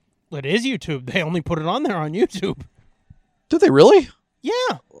 It is YouTube. They only put it on there on YouTube. Did they really?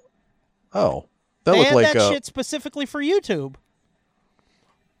 Yeah. Oh. They looked like that shit specifically for YouTube.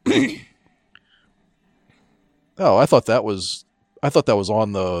 Oh, I thought that was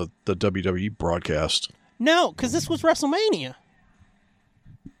on the WWE broadcast. No, because this was WrestleMania.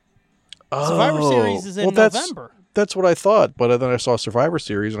 Oh, Survivor Series is in November. That's what I thought, but then I saw Survivor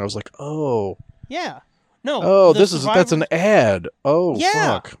Series and I was like, oh. Yeah. No. Oh, that's an ad. Oh,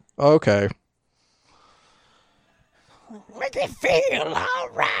 yeah. Fuck. Okay. Make me feel all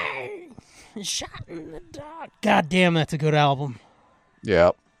right. Shot in the dark. God damn, that's a good album.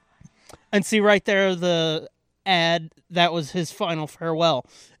 Yeah. And see right there, the ad, that was his final farewell.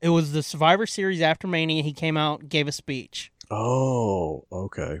 It was the Survivor Series after Mania. He came out and gave a speech. Oh,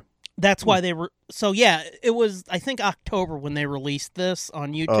 okay. That's why they were... So, yeah, it was, I think, October when they released this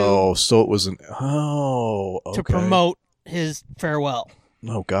on YouTube. Oh, so it was an... Oh, okay. To promote his farewell.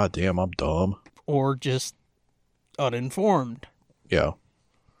 Oh, goddamn, I'm dumb. Or just uninformed. Yeah.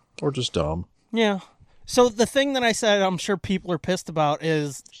 Or just dumb. Yeah. So the thing that I said I'm sure people are pissed about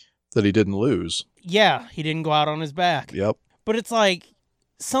is... That he didn't lose. Yeah, he didn't go out on his back. Yep. But it's like,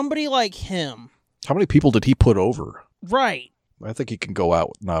 somebody like him... How many people did he put over? Right. I think he can go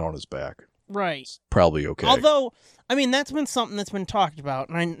out not on his back. Right. It's probably okay. Although, I mean, that's been something that's been talked about,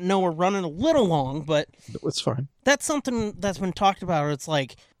 and I know we're running a little long, but... It's fine. That's something that's been talked about. It's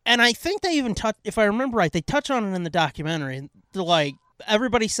like... And I think they even touch, if I remember right, they touch on it in the documentary. They're like,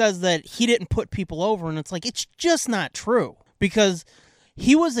 everybody says that he didn't put people over, and it's like, it's just not true. because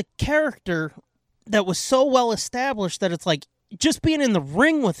he was a character that was so well established that it's like just being in the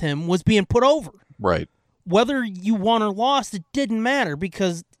ring with him was being put over. Right. Whether you won or lost, it didn't matter,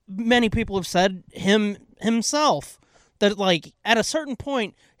 because many people have said himself that, like, at a certain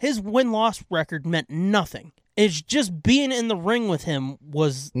point, his win-loss record meant nothing. It's just being in the ring with him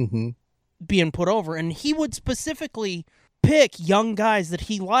was being put over. And he would specifically pick young guys that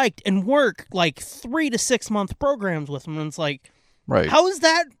he liked and work, like, 3 to 6 month programs with them. And it's like, right. How is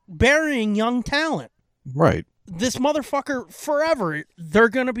that burying young talent? Right. This motherfucker, forever, they're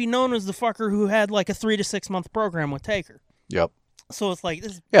going to be known as the fucker who had, like, a 3 to 6 month program with Taker. Yep. So it's like,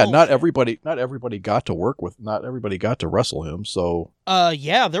 this is yeah, bullshit. not everybody got to work with, not everybody got to wrestle him, so.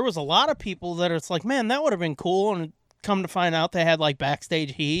 Yeah, there was a lot of people that it's like, man, that would have been cool, and come to find out they had, like,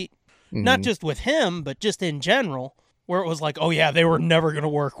 backstage heat. Not just with him, but just in general, where it was like, oh yeah, they were never going to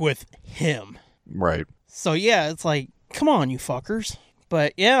work with him. Right. So yeah, it's like, come on, you fuckers.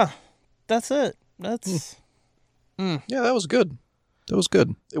 But yeah, that's it. That's... Yeah, that was good. That was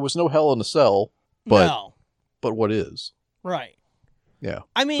good. It was no Hell in a Cell, but what is? Right. Yeah.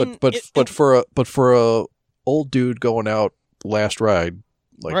 I mean, but for a old dude going out last ride,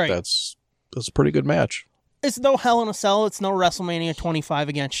 like that's a pretty good match. It's no Hell in a Cell. It's no WrestleMania 25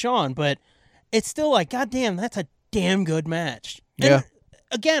 against Shawn, but it's still like, goddamn, that's a damn good match. And yeah.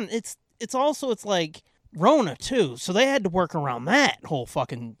 Again, it's like Rona too, so they had to work around that whole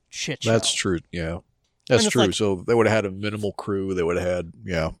fucking shit show. That's true. Yeah. That's true. Like, so they would have had a minimal crew. They would have had,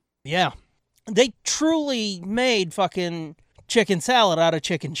 Yeah. They truly made fucking chicken salad out of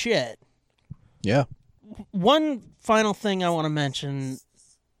chicken shit. Yeah. One final thing I want to mention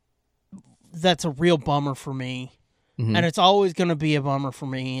that's a real bummer for me, and it's always going to be a bummer for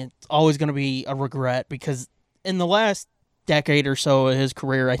me. It's always going to be a regret, because in the last decade or so of his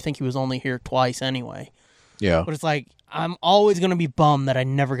career, I think he was only here twice anyway. Yeah. But it's like, I'm always going to be bummed that I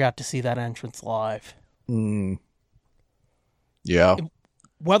never got to see that entrance live. Yeah.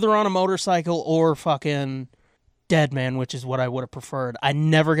 Whether on a motorcycle or fucking Deadman, which is what I would have preferred, I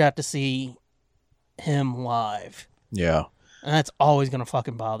never got to see him live. Yeah. And that's always going to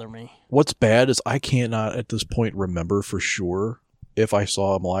fucking bother me. What's bad is I cannot at this point remember for sure if I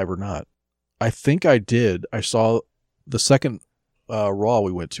saw him live or not. I think I did. I saw the second Raw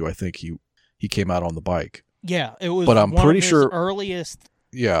we went to. I think he came out on the bike. Yeah, it was. But I'm one pretty of his sure earliest.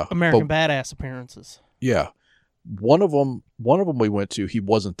 Yeah, American Badass appearances. Yeah, one of them we went to. He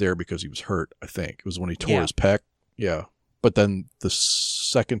wasn't there because he was hurt. I think it was when he tore his pec. Yeah, but then the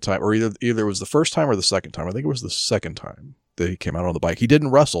second time, or either it was the first time or the second time. I think it was the second time that he came out on the bike. He didn't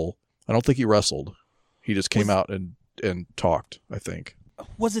wrestle. I don't think he wrestled. He just came out and talked, I think.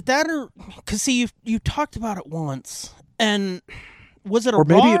 Was it that, or because see you talked about it once, and was it a or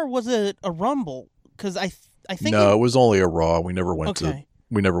Raw or was it a Rumble? Because I think it was only a Raw. We never went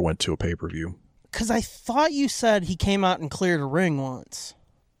to a pay-per-view. Because I thought you said he came out and cleared a ring once.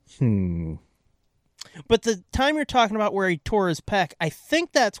 But the time you're talking about where he tore his pec, I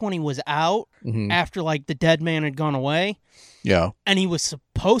think that's when he was out after, like, the dead man had gone away. Yeah. And he was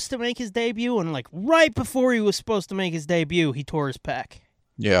supposed to make his debut, and, like, right before he was supposed to make his debut, he tore his pec.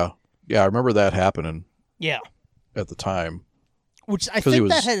 Yeah. Yeah, I remember that happening. Yeah. At the time. Which I think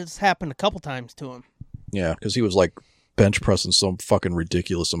that has happened a couple times to him. Yeah, because he was, like, bench pressing some fucking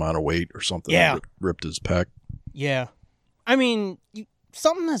ridiculous amount of weight or something. Yeah. That ripped his pec. Yeah. I mean,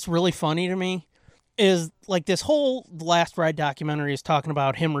 something that's really funny to me is, like, this whole Last Ride documentary is talking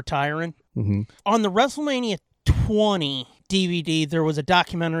about him retiring. On the WrestleMania 20 DVD, there was a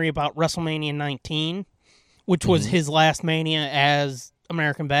documentary about WrestleMania 19, which was his last Mania as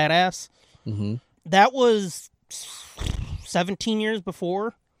American Badass. That was 17 years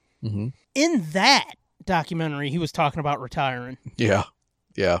before. In that documentary, he was talking about retiring. Yeah.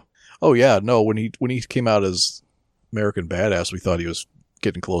 Yeah. Oh, yeah. No, when he came out as American Badass, we thought he was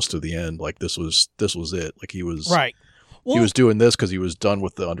getting close to the end. Like, this was it. Like, he was right. Well, he was doing this because he was done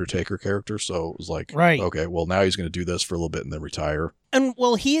with the Undertaker character. So it was like, right. Okay, well, now he's going to do this for a little bit and then retire. And,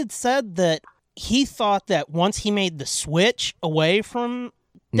 well, he had said that he thought that once he made the switch away from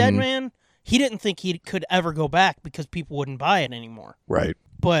Deadman, he didn't think he could ever go back because people wouldn't buy it anymore. Right.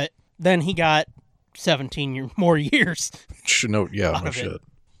 But then he got 17 more years. No shit.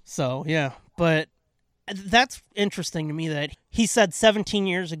 So, yeah. But that's interesting to me that he said 17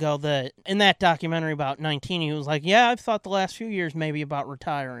 years ago that in that documentary about 19, he was like, yeah, I've thought the last few years maybe about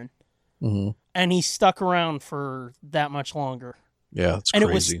retiring. And he stuck around for that much longer. Yeah, it's and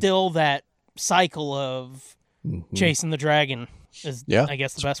crazy. It was still that cycle of chasing the dragon is, I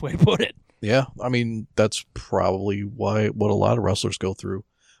guess, the best way to put it. Yeah, I mean, that's probably what a lot of wrestlers go through.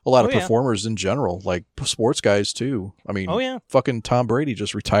 A lot of performers in general, like sports guys too. I mean, fucking Tom Brady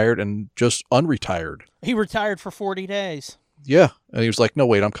just retired and just unretired. He retired for 40 days. Yeah. And he was like, no,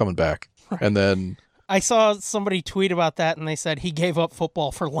 wait, I'm coming back. Right. And then... I saw somebody tweet about that, and they said he gave up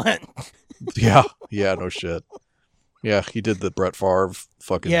football for Lent. Yeah, no shit. Yeah, he did the Brett Favre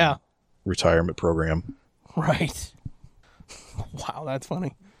fucking retirement program. Right. Wow, that's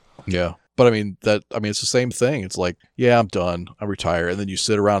funny. Yeah. But I mean, it's the same thing. It's like, yeah, I'm done. I'm retired. And then you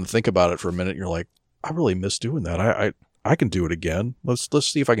sit around and think about it for a minute, and you're like, I really miss doing that. I can do it again. Let's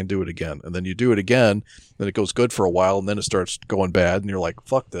see if I can do it again. And then you do it again, then it goes good for a while, and then it starts going bad, and you're like,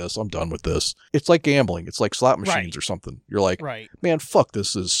 fuck this, I'm done with this. It's like gambling. It's like slot machines or something. You're like, man, fuck,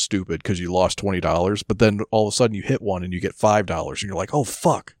 this is stupid because you lost $20, but then all of a sudden you hit one and you get $5, and you're like, oh,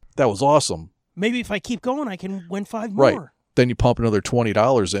 fuck, that was awesome. Maybe if I keep going, I can win 5 more. Right. Then you pump another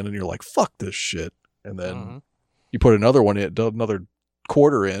 $20 in, and you're like, fuck this shit. And then you put another one in, another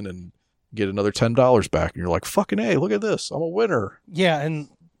quarter in, and get another $10 back, and you're like, fucking A, look at this, I'm a winner. Yeah, and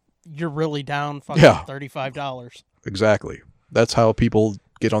you're really down fucking $35. Exactly. That's how people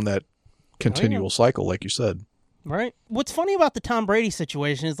get on that continual cycle, like you said. Right. What's funny about the Tom Brady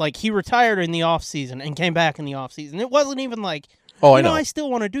situation is, like, he retired in the offseason and came back in the offseason. It wasn't even like, I know, I still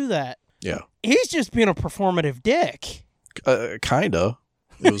want to do that. Yeah. He's just being a performative dick. Kinda.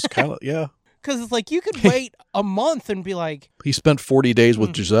 It was kind of, yeah. Because it's like, you could wait a month and be like... He spent 40 days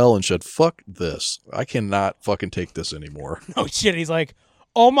with Giselle and said, fuck this. I cannot fucking take this anymore. No shit. He's like,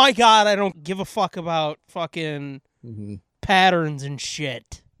 oh my God, I don't give a fuck about fucking patterns and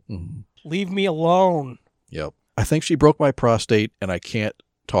shit. Leave me alone. Yep. I think she broke my prostate, and I can't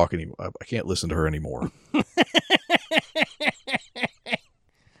talk anymore. I can't listen to her anymore.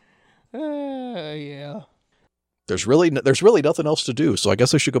 Yeah. There's really nothing else to do, so I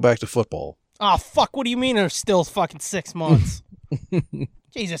guess I should go back to football. Oh, fuck, what do you mean there's still fucking 6 months?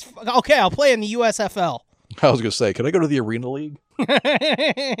 Jesus. Okay, I'll play in the USFL. I was going to say, can I go to the Arena League? Can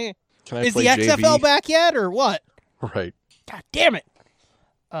I Is the XFL JV? Back yet, or what? Right. God damn it.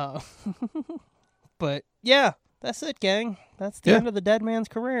 But, yeah, that's it, gang. That's the end of the dead man's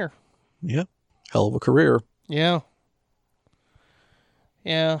career. Yeah. Hell of a career. Yeah.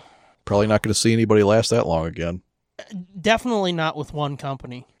 Yeah. Probably not going to see anybody last that long again. Definitely not with one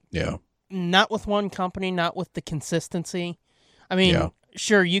company. Yeah. Not with one company, not with the consistency. I mean,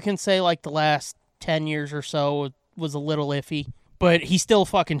 sure, you can say like the last 10 years or so was a little iffy, but he still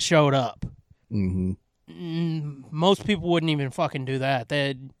fucking showed up. Most people wouldn't even fucking do that.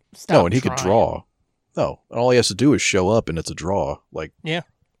 They'd stop No, and he could draw. No, all he has to do is show up, and it's a draw. Like, you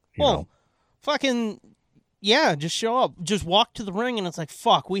know. Fucking... Yeah, just show up. Just walk to the ring, and it's like,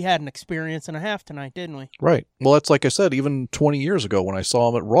 fuck, we had an experience and a half tonight, didn't we? Right. Well, that's like I said, even 20 years ago when I saw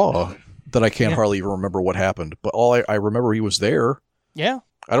him at Raw, that I can't hardly even remember what happened. But all I remember, he was there. Yeah.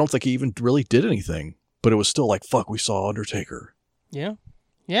 I don't think he even really did anything. But it was still like, fuck, we saw Undertaker. Yeah.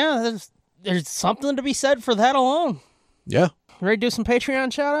 Yeah, there's something to be said for that alone. Yeah. Ready to do some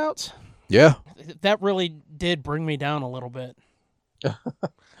Patreon shout-outs? Yeah. That really did bring me down a little bit.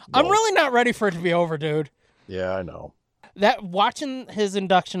 I'm really not ready for it to be over, dude. Yeah, I know. That watching his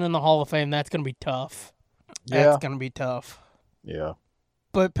induction in the Hall of Fame, that's going to be tough. That's going to be tough. Yeah.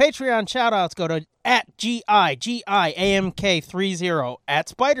 But Patreon shoutouts go to @GIGIAMK30,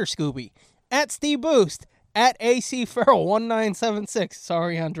 @Spider Scooby, @Steve Boost, @AC Farrell 1976.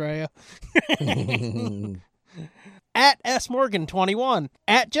 Sorry, Andrea. @S Morgan 21,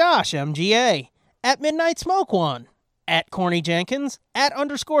 @Josh MGA, @Midnight Smoke One, @Corny Jenkins,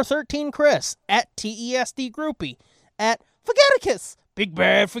 @_13 Chris, @TESD Groupie, @Forgeticus, Big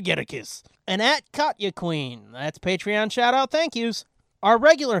Bad Forgeticus, and @Katya Queen. That's Patreon shout-out thank yous. Our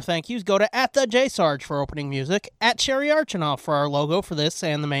regular thank yous go to @TheJSarge for opening music, @Sherry Archinoff for our logo for this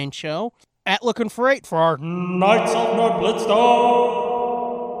and the main show, @Looking4 for our Knights of Nerd Blitz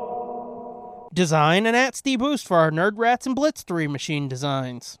design, and @Steve Boost for our Nerd Rats and Blitz 3 machine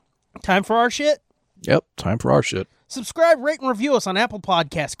designs. Time for our shit? Yep, time for our shit. Subscribe, rate, and review us on Apple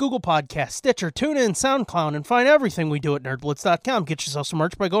Podcasts, Google Podcasts, Stitcher, TuneIn, SoundCloud, and find everything we do at nerdblitz.com. Get yourself some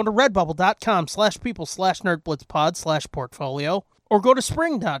merch by going to redbubble.com/people/nerdblitz/portfolio, or go to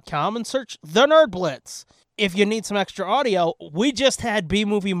spring.com and search The Nerd Blitz. If you need some extra audio, we just had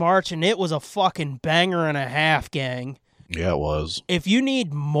B-Movie March, and it was a fucking banger and a half, gang. Yeah, it was. If you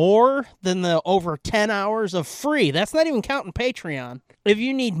need more than the over 10 hours of free, that's not even counting Patreon. If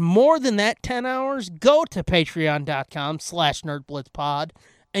you need more than that 10 hours, go to patreon.com/nerdblitzpod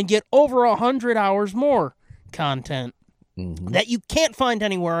and get over 100 hours more content that you can't find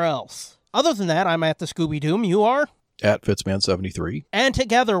anywhere else. Other than that, I'm at the Scooby Doom. You are? @Fitzman73. And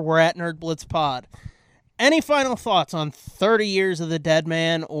together we're at NerdBlitzPod. Any final thoughts on 30 years of the Dead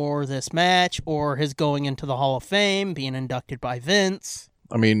Man, or this match, or his going into the Hall of Fame, being inducted by Vince?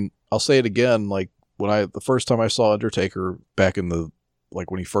 I mean, I'll say it again, like, the first time I saw Undertaker back in the,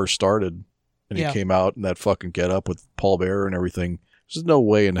 like, when he first started, and he came out in that fucking get-up with Paul Bearer and everything, there's no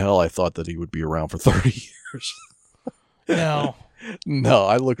way in hell I thought that he would be around for 30 years. No. No,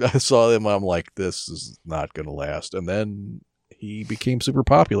 I saw him, I'm like, this is not going to last. And then he became super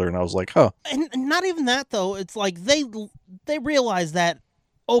popular, and I was like, huh. And not even that, though. It's like they realized that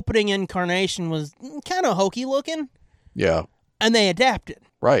opening incarnation was kind of hokey looking. Yeah. And they adapted.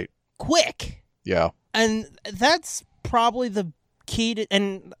 Right. Quick. Yeah. And that's probably the key to,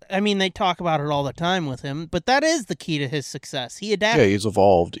 and I mean, they talk about it all the time with him, but that is the key to his success. He adapted. Yeah, he's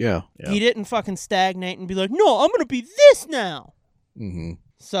evolved. Yeah. He didn't fucking stagnate and be like, no, I'm going to be this now. Mm-hmm.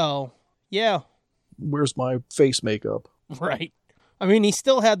 So, yeah. Where's my face makeup? Right. I mean, he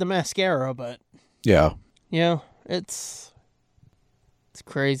still had the mascara, but... Yeah. Yeah, it's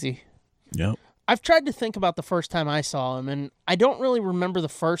crazy. Yeah. I've tried to think about the first time I saw him, and I don't really remember the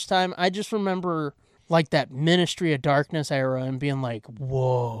first time. I just remember, like, that Ministry of Darkness era and being like,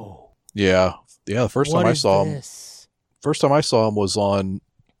 whoa. Yeah. Yeah, the first time I saw him... First time I saw him was on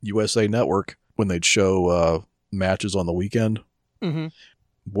USA Network when they'd show matches on the weekend. Mm-hmm.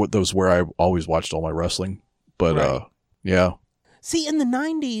 That was where I always watched all my wrestling. But, yeah. See, in the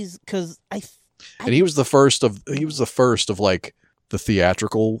 90s, because and he was the first of like the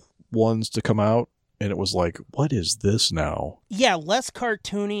theatrical ones to come out, and it was like, what is this now? Yeah, less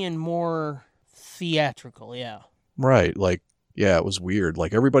cartoony and more theatrical, yeah. Right, like, yeah, it was weird.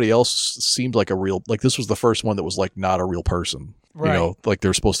 Like, everybody else seemed like a real, like, this was the first one that was like not a real person. Right. You know, like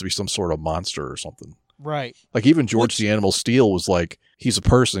they're supposed to be some sort of monster or something. Right. Like, even George the Animal Steel was like, he's a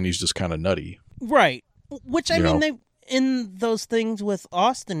person, he's just kind of nutty. Right. Which, I mean, in those things with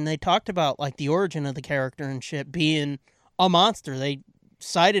Austin, they talked about, like, the origin of the character and shit being a monster. They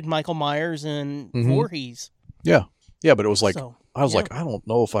cited Michael Myers and Voorhees. Yeah. Yeah, but it was like, I was yeah. like, I don't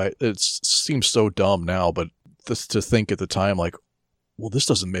know if it seems so dumb now, but to think at the time, like, well, this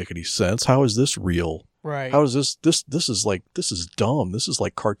doesn't make any sense. How is this real? Right. How is this is like, this is dumb. This is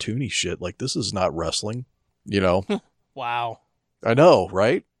like cartoony shit. Like, this is not wrestling, you know? Wow. I know,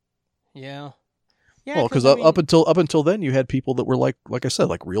 right? Yeah. Yeah. Well, because up until then, you had people that were like I said,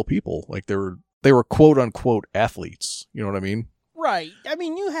 like real people. Like they were quote unquote athletes. You know what I mean? Right. I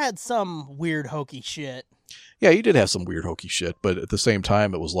mean, you had some weird hokey shit. Yeah, you did have some weird hokey shit, but at the same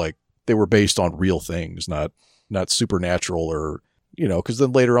time, it was like they were based on real things, not supernatural or, you know, because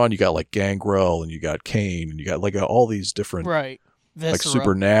then later on you got like Gangrel and you got Kane and you got like all these different, right, Viscera. Like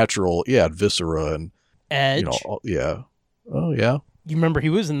supernatural, Viscera and Edge. You know, yeah. Oh yeah. You remember he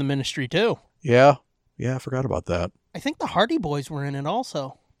was in the Ministry too. Yeah. Yeah, I forgot about that. I think the Hardy Boys were in it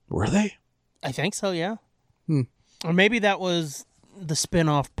also. Were they? I think so, yeah. Or maybe that was the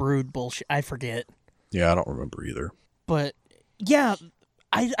spin-off Brood bullshit. I forget. Yeah, I don't remember either. But, yeah,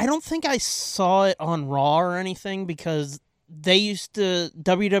 I don't think I saw it on Raw or anything because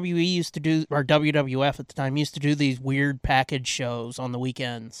WWE used to do, or WWF at the time, used to do these weird package shows on the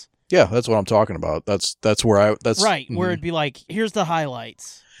weekends. Yeah, that's what I'm talking about. That's where right, where it'd be like, here's the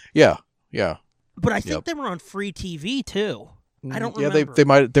highlights. Yeah, yeah. But I think they were on free TV too. I don't remember. Yeah, they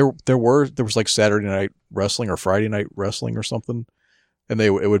might. There was like Saturday Night Wrestling or Friday Night Wrestling or something, and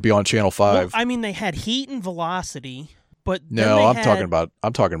it would be on Channel 5. Well, I mean, they had Heat and Velocity, but no, I'm talking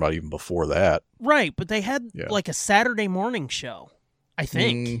about even before that. Right, but they had like a Saturday morning show, I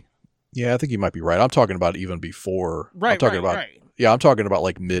think. Yeah, I think you might be right. I'm talking about even before. Right, I'm talking about. Yeah, I'm talking about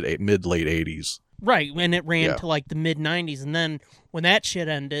like mid late 80s. Right, when it ran to like the mid 90s, and then when that shit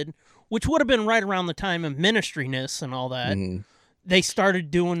ended, which would have been right around the time of Ministry-ness and all that, they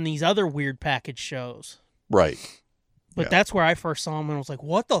started doing these other weird package shows. Right. But that's where I first saw them and I was like,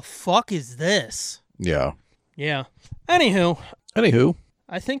 what the fuck is this? Yeah. Yeah. Anywho.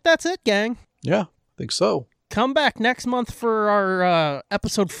 I think that's it, gang. Yeah, I think so. Come back next month for our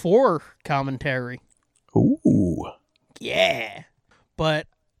episode 4 commentary. Ooh. Yeah. But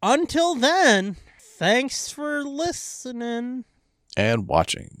until then, thanks for listening. And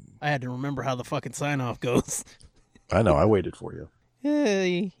watching. I had to remember how the fucking sign-off goes. I know, I waited for you.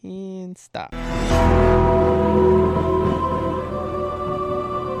 Hey, and stop.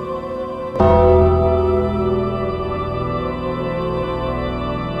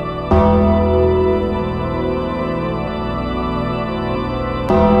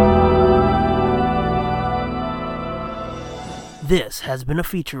 This has been a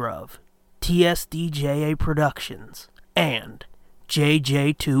feature of TSDJA Productions and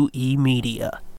JJ2E Media.